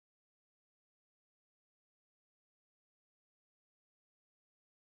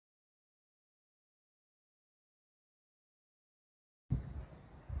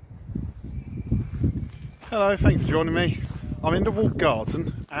Hello, thank you for joining me. I'm in the Walled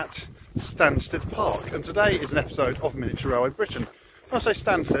Garden at Stansted Park, and today is an episode of Miniature Railway Britain. When I say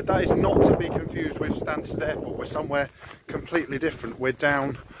Stansted, that is not to be confused with Stansted Airport. We're somewhere completely different. We're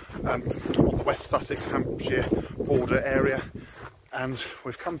down on the West Sussex, Hampshire border area, and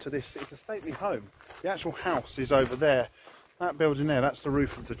we've come to this. It's a stately home. The actual house is over there. That building there, that's the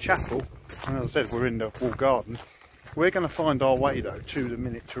roof of the chapel, and as I said, we're in the Walled Garden. We're going to find our way though to the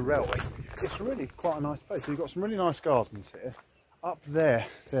miniature railway. It's really quite a nice place. We've got some really nice gardens here. Up there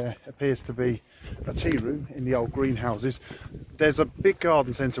appears to be a tea room in the old greenhouses. There's a big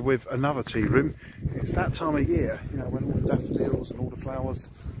garden centre with another tea room. It's that time of year, you know, when all the daffodils and all the flowers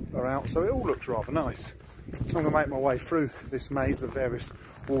are out, so it all looks rather nice. I'm going to make my way through this maze of various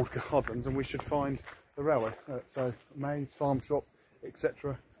walled gardens and we should find the railway. So maze, farm shop,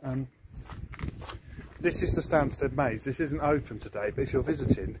 etc. This is the Stansted maze. This isn't open today, but if you're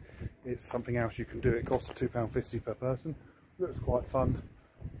visiting, it's something else you can do. It costs £2.50 per person. Looks quite fun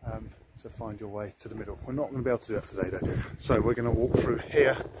to find your way to the middle. We're not going to be able to do that today though. So we're going to walk through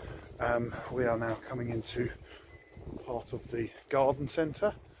here. We are now coming into part of the garden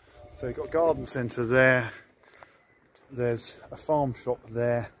centre. So you've got garden centre there. There's a farm shop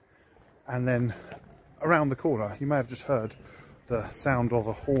there. And then around the corner, you may have just heard the sound of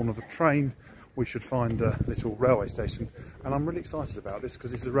a horn of a train. We should find a little railway station, and I'm really excited about this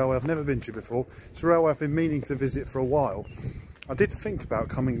because it's a railway I've never been to before. It's a railway I've been meaning to visit for a while. I did think about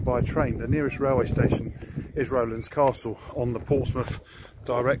coming by train. The nearest railway station is Rowlands Castle on the Portsmouth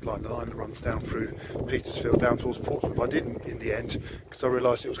direct line, the line that runs down through Petersfield down towards Portsmouth. I didn't in the end because I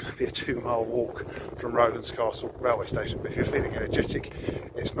realised it was going to be a 2-mile walk from Rowlands Castle railway station, but if you're feeling energetic,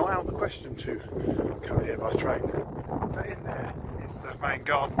 it's not out of the question to come here by train. So in there is the main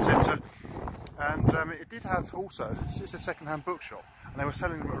garden centre. And it did have also, it's a second-hand bookshop, and they were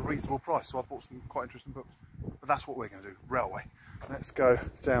selling them at a reasonable price, so I bought some quite interesting books. But that's what we're going to do, railway. Let's go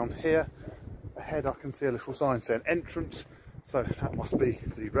down here. Ahead I can see a little sign saying entrance, so that must be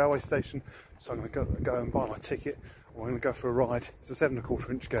the railway station. So I'm going to go and buy my ticket. We're going to go for a ride. It's a 7¼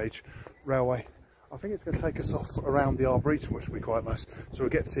 inch gauge railway. I think it's going to take us off around the Arboretum, which will be quite nice. So we'll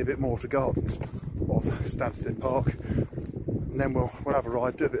get to see a bit more of the gardens of Stansted Park. And then we'll have a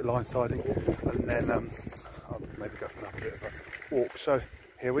ride, do a bit of line siding, and then I'll maybe go for another bit of a walk. So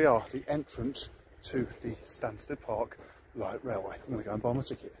here we are, the entrance to the Stansted Park Light Railway. I'm going to go and buy my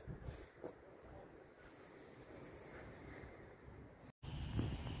ticket.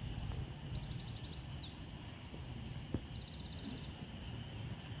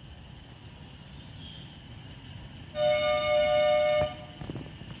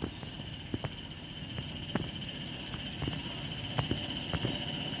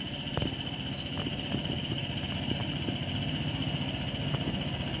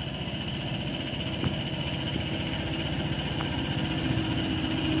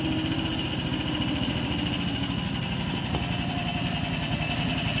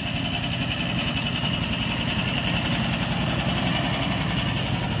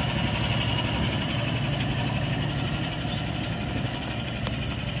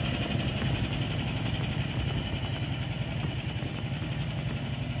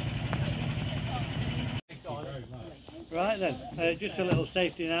 Right then, just a little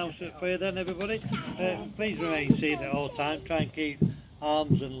safety announcement for you then everybody. Please remain seated at all times. Try and keep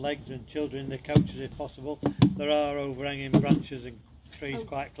arms and legs and children in the coaches if possible. There are overhanging branches and trees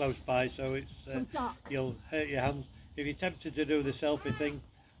quite close by, so it's you'll hurt your hands. If you're tempted to do the selfie thing,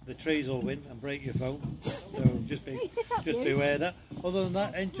 the trees will win and break your phone. So just beware of that. Other than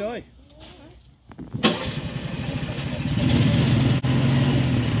that, enjoy.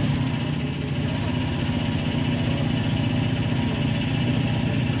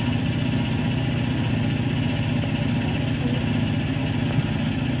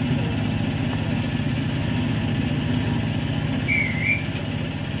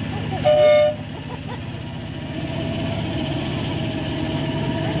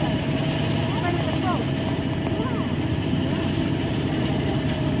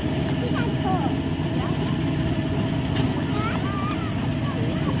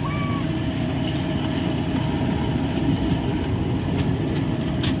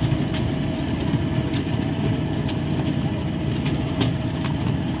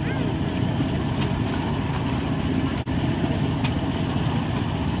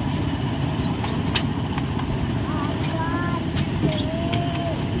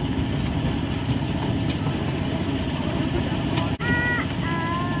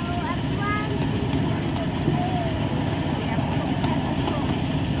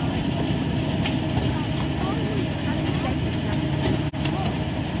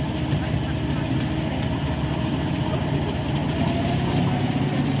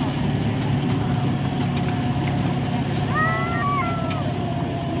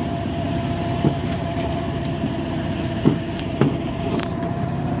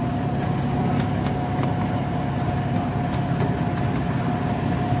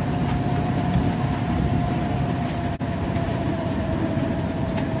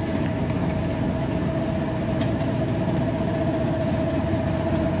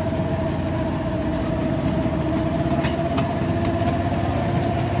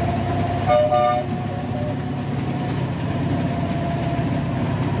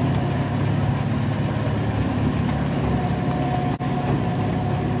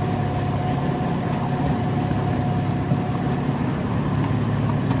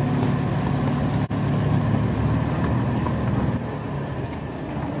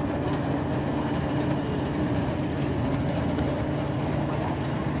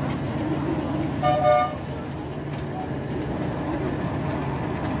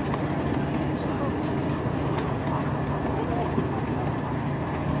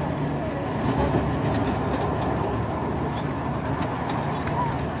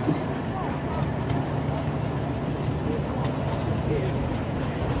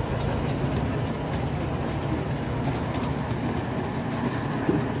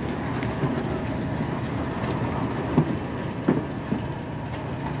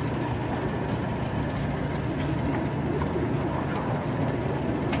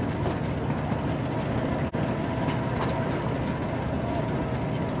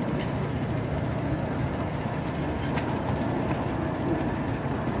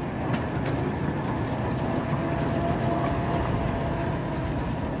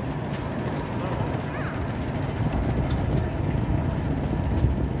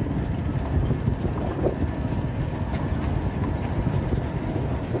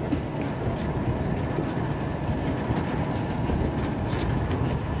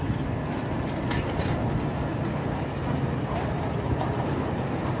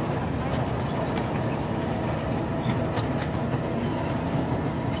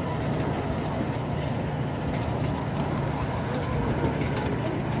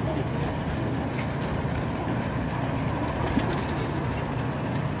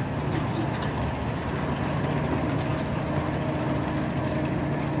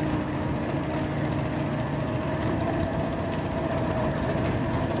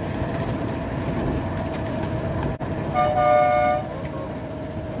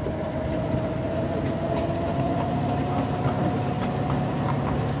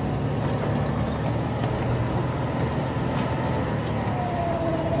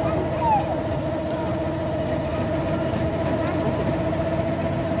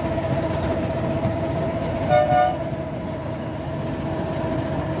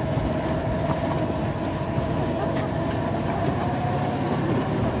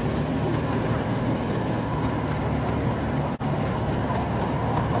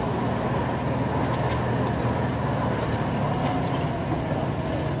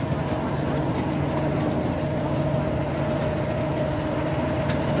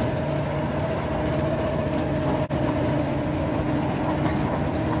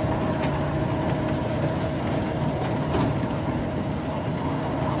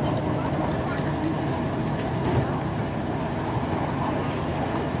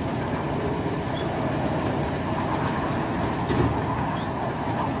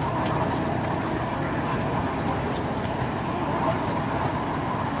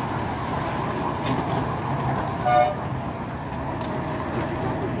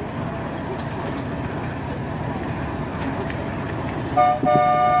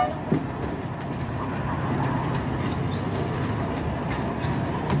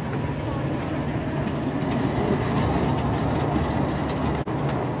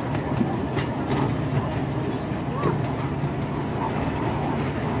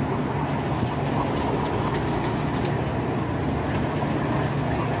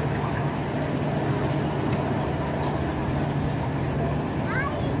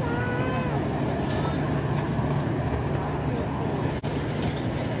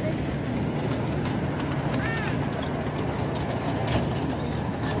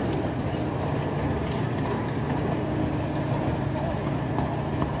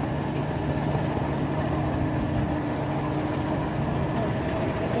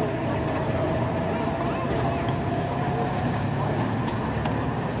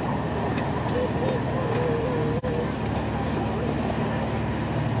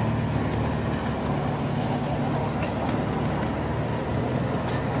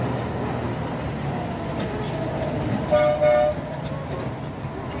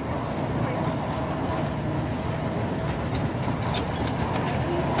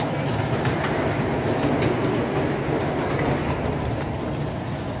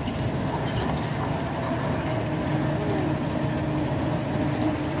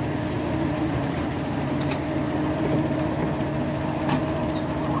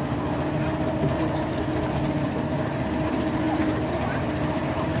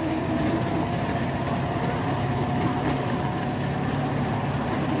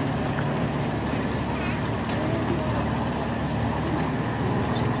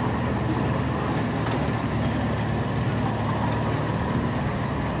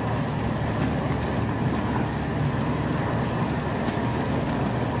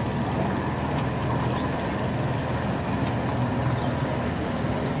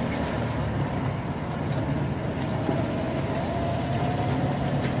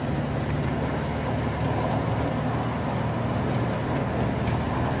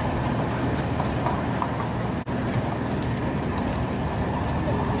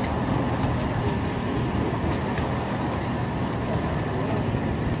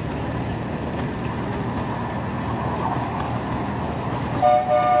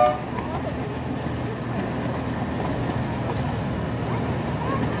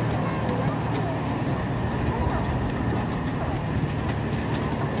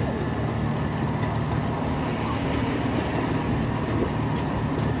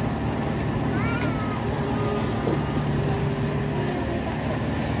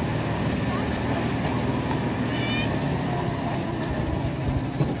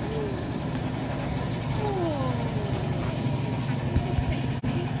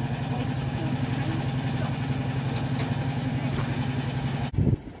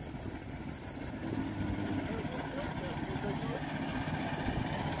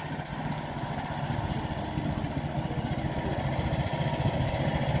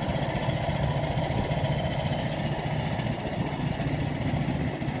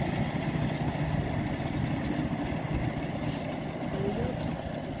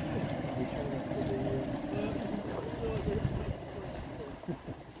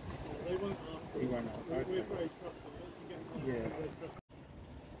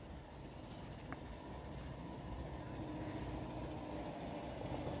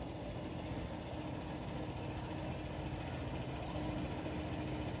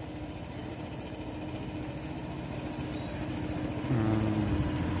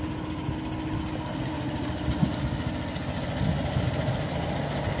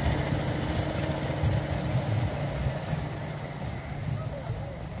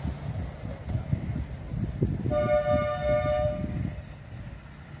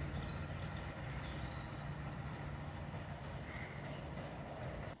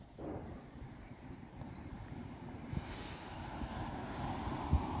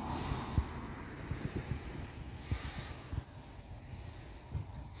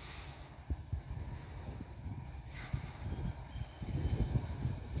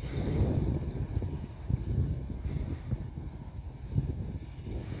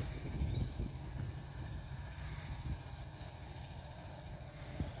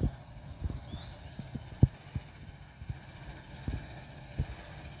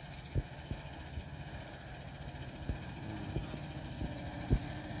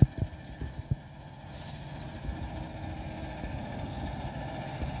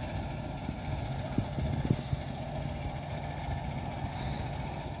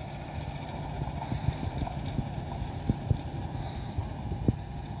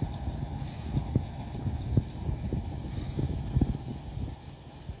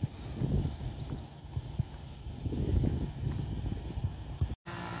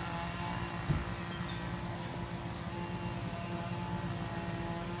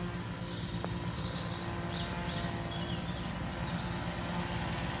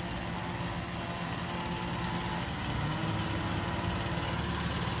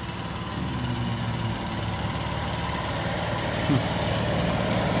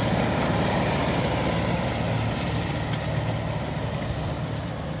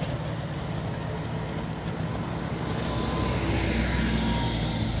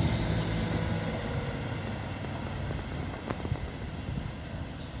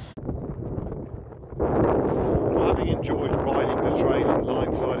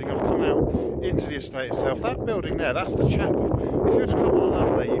 siding, I've come out into the estate itself. That building there, that's the chapel. If you were to come on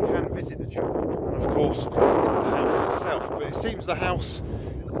another day, you can visit the chapel and of course the house itself, but it seems the house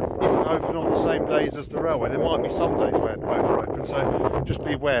isn't open on the same days as the railway. There might be some days where both are open, so just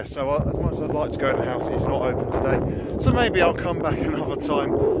beware. So as much as I'd like to go in the house, it's not open today, so maybe I'll come back another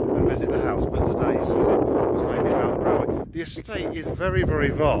time and visit the house, but today's visit was maybe about the railway. The estate is very, very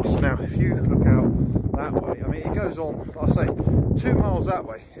vast. Now if you look out that way, I mean it goes on, like I say, 2 miles that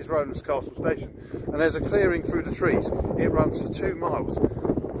way is Rowlands Castle Station, and there's a clearing through the trees. It runs for 2 miles.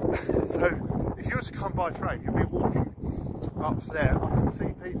 So if you were to come by train, you'd be walking up there. I can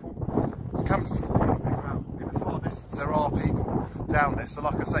see people, the camera's probably picking out in the far distance, there are people down there. So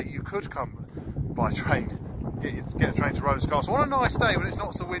like I say, you could come by train, get a train to Rowlands Castle. On a nice day when it's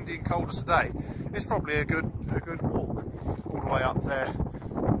not so windy and cold as today, it's probably a good walk all the way up there,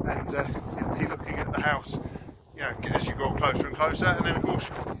 and you'd be looking at the house, you know, as you got closer and closer. And then of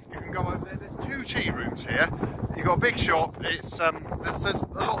course you can go over there. There's 2 tea rooms here. You've got a big shop. It's there's a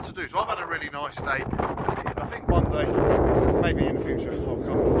lot to do. So I've had a really nice day. I think one day, maybe in the future, I'll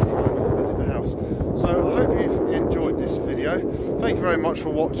come and try and visit the house. So I hope you've enjoyed this video. Thank you very much for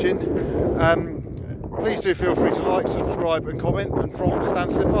watching. Please do feel free to like, subscribe and comment. And from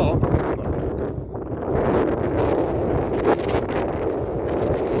Stansted Park.